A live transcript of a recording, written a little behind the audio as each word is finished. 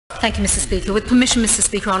Thank you, Mr. Speaker. With permission, Mr.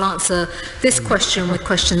 Speaker, I'll answer this question with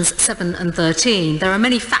questions 7 and 13. There are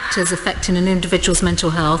many factors affecting an individual's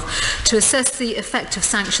mental health. To assess the effect of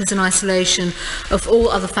sanctions in isolation of all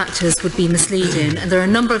other factors would be misleading, and there are a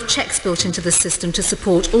number of checks built into the system to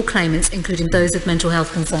support all claimants, including those with mental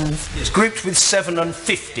health concerns. It's grouped with 7 and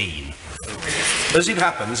 15. As it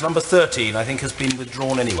happens, number 13, I think, has been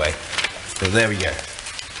withdrawn anyway. So there we go.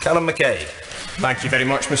 Callum McKay. Thank you very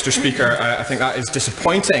much, Mr. Speaker. I think that is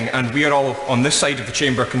disappointing, and we are all on this side of the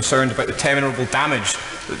chamber concerned about the terrible damage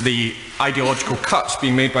that the ideological cuts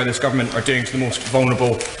being made by this government are doing to the most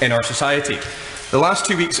vulnerable in our society. The last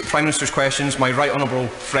 2 weeks at Prime Minister's Questions, my right honourable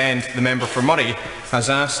friend, the member for Murray, has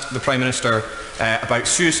asked the Prime Minister about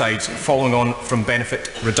suicides following on from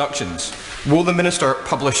benefit reductions. Will the Minister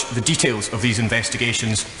publish the details of these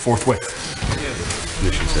investigations forthwith?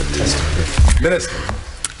 Minister.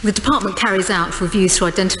 The Department carries out reviews to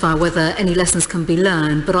identify whether any lessons can be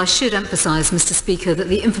learned, but I should emphasise, Mr. Speaker, that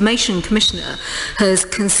the Information Commissioner has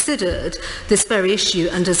considered this very issue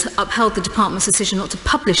and has upheld the Department's decision not to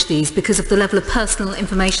publish these because of the level of personal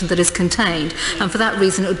information that is contained, and for that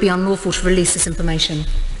reason it would be unlawful to release this information.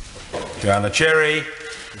 Joanna Cherry.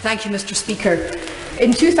 Thank you, Mr. Speaker.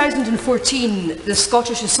 In 2014, the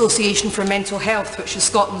Scottish Association for Mental Health, which is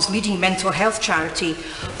Scotland's leading mental health charity,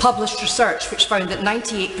 published research which found that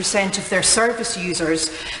 98% of their service users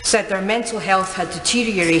said their mental health had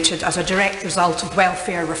deteriorated as a direct result of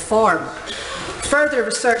welfare reform. Further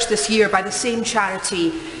research this year by the same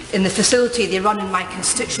charity in the facility they run in my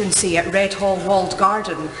constituency at Redhall Walled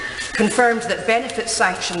Garden confirmed that benefit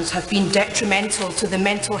sanctions have been detrimental to the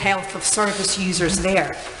mental health of service users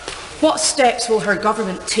there. What steps will her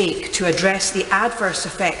government take to address the adverse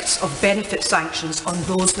effects of benefit sanctions on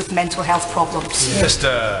those with mental health problems?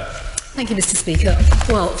 Minister. Thank you, Mr. Speaker.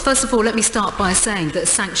 Well, first of all, let me start by saying that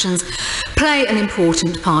sanctions play an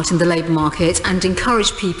important part in the labour market and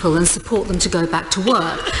encourage people and support them to go back to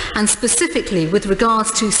work. And specifically, with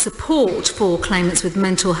regards to support for claimants with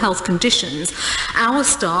mental health conditions, our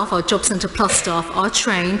staff, our Job Centre Plus staff, are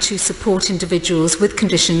trained to support individuals with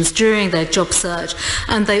conditions during their job search,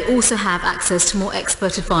 and they also have access to more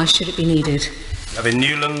expert advice should it be needed. Gavin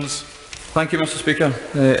Newlands. Thank you, Mr. Speaker.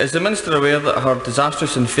 Is the Minister aware that her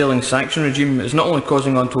disastrous and failing sanction regime is not only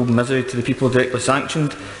causing untold misery to the people directly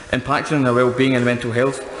sanctioned, impacting on their well-being and mental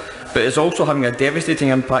health, but is also having a devastating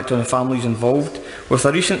impact on the families involved, with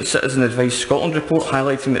a recent Citizen Advice Scotland report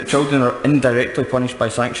highlighting that children are indirectly punished by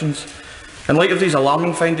sanctions? In light of these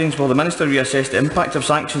alarming findings, will the Minister reassess the impact of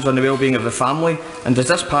sanctions on the well-being of the family, and does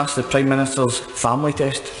this pass the Prime Minister's family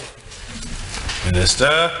test?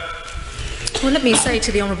 Minister. Well, let me say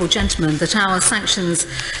to the honourable gentleman that our sanctions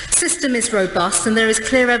system is robust and there is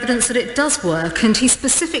clear evidence that it does work, and he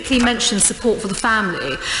specifically mentioned support for the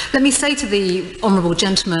family. Let me say to the honourable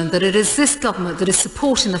gentleman that it is this government that is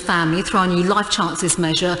supporting the family through our new Life Chances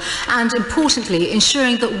measure and, importantly,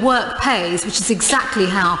 ensuring that work pays, which is exactly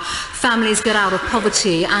how families get out of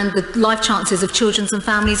poverty and the life chances of children and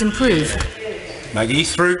families improve. Maggie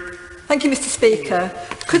Throop. Thank you, Mr. Speaker.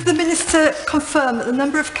 Could the Minister confirm that the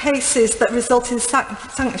number of cases that result in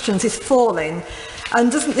sanctions is falling?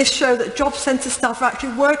 And doesn't this show that Job Centre staff are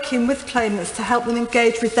actually working with claimants to help them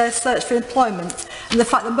engage with their search for employment, and the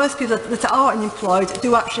fact that most people that are unemployed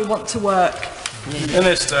do actually want to work?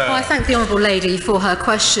 Minister. Well, I thank the honourable lady for her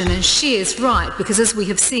question, and she is right, because as we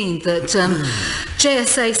have seen that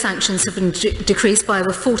JSA sanctions have been decreased by over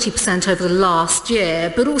 40% over the last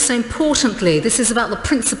year, but also importantly this is about the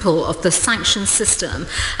principle of the sanction system,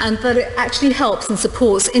 and that it actually helps and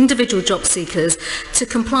supports individual job seekers to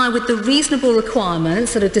comply with the reasonable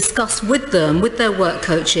requirements that are discussed with them, with their work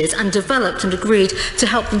coaches, and developed and agreed to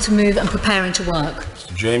help them to move and prepare into work.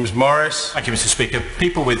 James Morris. Thank you, Mr. Speaker.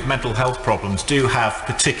 People with mental health problems do have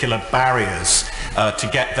particular barriers to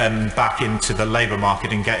get them back into the labour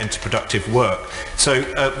market and get into productive work. So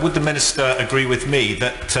would the Minister agree with me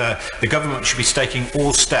that the government should be taking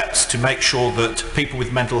all steps to make sure that people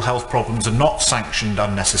with mental health problems are not sanctioned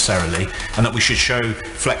unnecessarily, and that we should show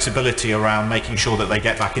flexibility around making sure that they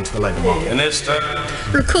get back into the labour market? Minister.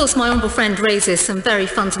 Well, of course, my honourable friend raises some very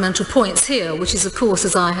fundamental points here, which is, of course,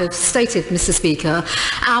 as I have stated, Mr. Speaker,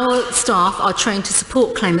 our staff are trained to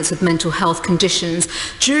support claimants with mental health conditions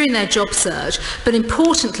during their job search, but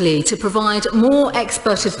importantly to provide more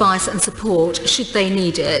expert advice and support should they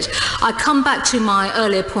need it. I come back to my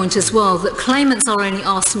earlier point as well, that claimants are only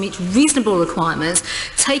asked to meet reasonable requirements,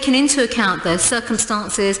 taking into account their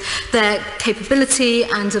circumstances, their capability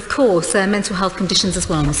and, of course, their mental health conditions as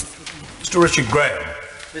well. Mr. Richard Graham.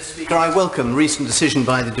 Mr. Speaker, I welcome the recent decision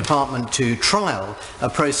by the Department to trial a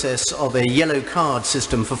process of a yellow card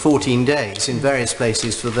system for 14 days in various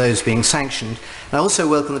places for those being sanctioned. I also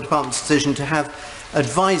welcome the Department's decision to have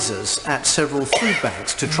advisors at several food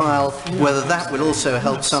banks to trial whether that will also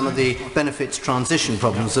help some of the benefits transition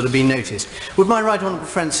problems that have been noticed. Would my right honourable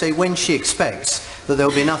friend say when she expects that there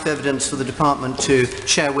will be enough evidence for the Department to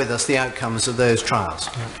share with us the outcomes of those trials?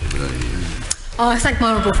 I thank my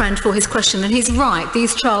honourable friend for his question, and he's right.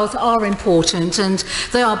 These trials are important and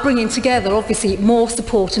they are bringing together, obviously, more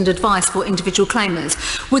support and advice for individual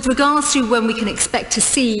claimants. With regards to when we can expect to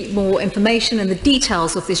see more information and the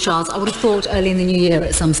details of these trials, I would have thought early in the new year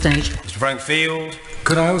at some stage. Mr. Frank Field.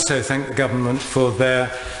 Could I also thank the Government for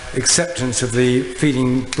their acceptance of the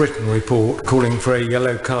Feeding Britain report calling for a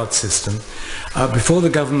yellow card system. Before the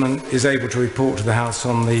Government is able to report to the House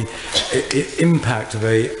on the impact of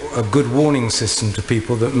a good warning system to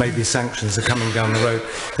people that maybe sanctions are coming down the road,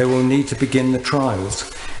 they will need to begin the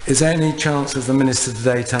trials. Is there any chance of the Minister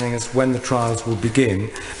today telling us when the trials will begin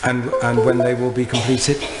and when they will be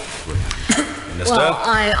completed? Well,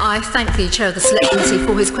 I thank the Chair of the Select Committee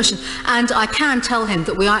for his question, and I can tell him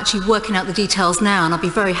that we are actually working out the details now, and I'll be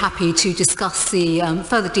very happy to discuss the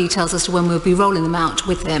further details as to when we'll be rolling them out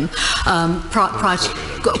with him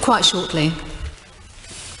quite shortly.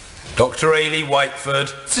 Dr. Ailey Whiteford.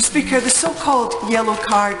 Mr. Speaker, the so-called yellow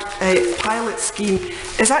card pilot scheme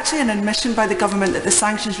is actually an admission by the Government that the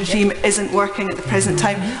sanctions regime isn't working at the present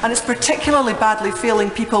time, and it's particularly badly failing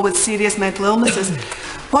people with serious mental illnesses.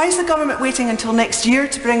 Why is the Government waiting until next year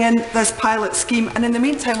to bring in this pilot scheme, and in the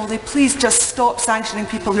meantime will they please just stop sanctioning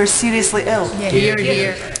people who are seriously ill? Hear,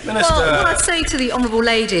 hear. Well, what I'd say to the Honourable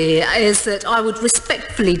Lady is that I would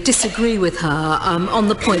respectfully disagree with her on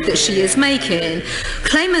the point that she is making.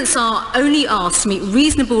 Claimants are only asked to meet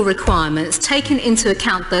reasonable requirements, taking into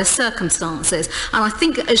account their circumstances, and I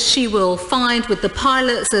think as she will find with the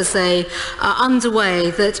pilots as they are underway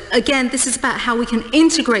that again this is about how we can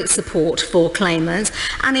integrate support for claimants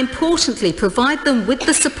and importantly provide them with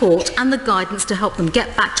the support and the guidance to help them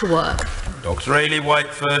get back to work. Dr. Ailey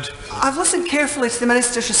Whiteford. I've listened carefully to the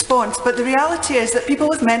Minister's response, but the reality is that people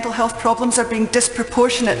with mental health problems are being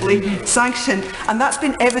disproportionately sanctioned, and that's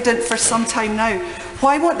been evident for some time now.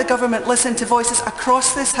 Why won't the Government listen to voices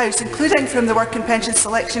across this House, including from the Work and Pension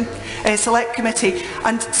Select Committee,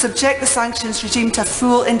 and subject the sanctions regime to a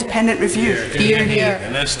full independent review? Hear, hear.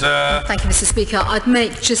 Minister. Thank you, Mr. Speaker. I'd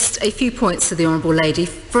make just a few points to the Honourable Lady.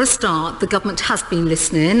 For a start, the Government has been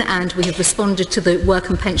listening and we have responded to the Work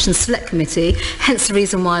and Pension Select Committee, hence the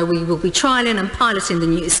reason why we will be trialling and piloting the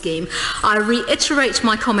new scheme. I reiterate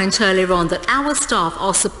my comment earlier on that our staff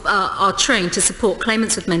are trained to support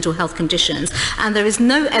claimants with mental health conditions, and there is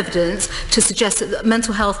no evidence to suggest that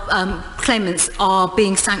mental health claimants are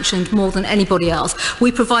being sanctioned more than anybody else.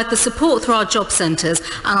 We provide the support through our job centres,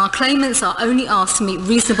 and our claimants are only asked to meet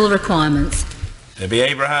reasonable requirements. Debbie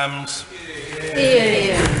Abrahams.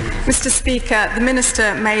 Mr. Speaker, the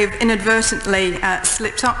Minister may have inadvertently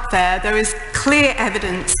slipped up there. There is clear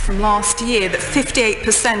evidence from last year that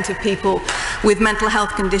 58% of people with mental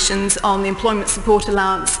health conditions on the Employment Support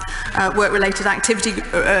Allowance work-related activity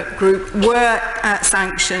group were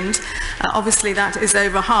sanctioned. Obviously that is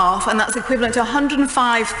over half, and that's equivalent to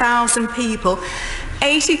 105,000 people.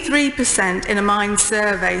 83% in a Mind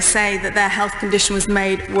survey say that their health condition was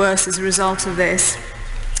made worse as a result of this.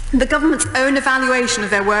 The Government's own evaluation of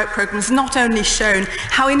their work programme has not only shown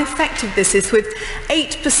how ineffective this is, with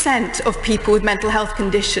 8% of people with mental health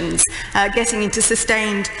conditions getting into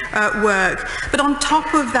sustained work, but on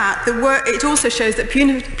top of that, it also shows that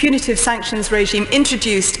punitive sanctions regime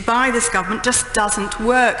introduced by this Government just doesn't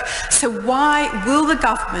work. So why will the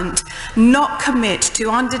Government not commit to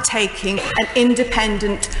undertaking an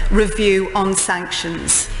independent review on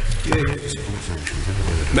sanctions?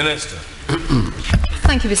 Minister.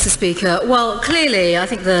 Thank you, Mr. Speaker. Well, clearly, I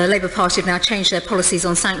think the Labour Party have now changed their policies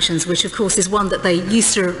on sanctions, which of course is one that they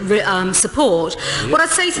used to support. What I'd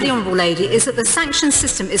say to the Honourable Lady is that the sanctions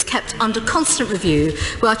system is kept under constant review.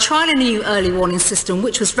 We are trialling a new early warning system,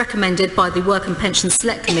 which was recommended by the Work and Pension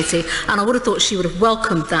Select Committee, and I would have thought she would have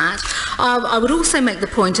welcomed that. I would also make the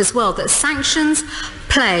point as well that sanctions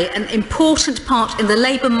play an important part in the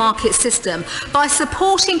labour market system by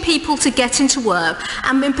supporting people to get into work,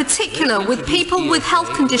 and in particular with people with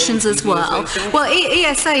health conditions as well. Well,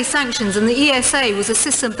 ESA sanctions, and the ESA was a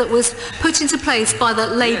system that was put into place by the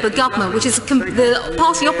Labour government, which is the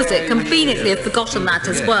party opposite conveniently have forgotten that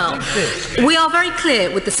as well. We are very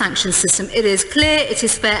clear with the sanctions system. It is clear, it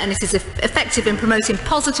is fair, and it is effective in promoting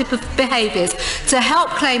positive behaviours to help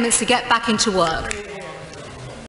claimants to get back into work.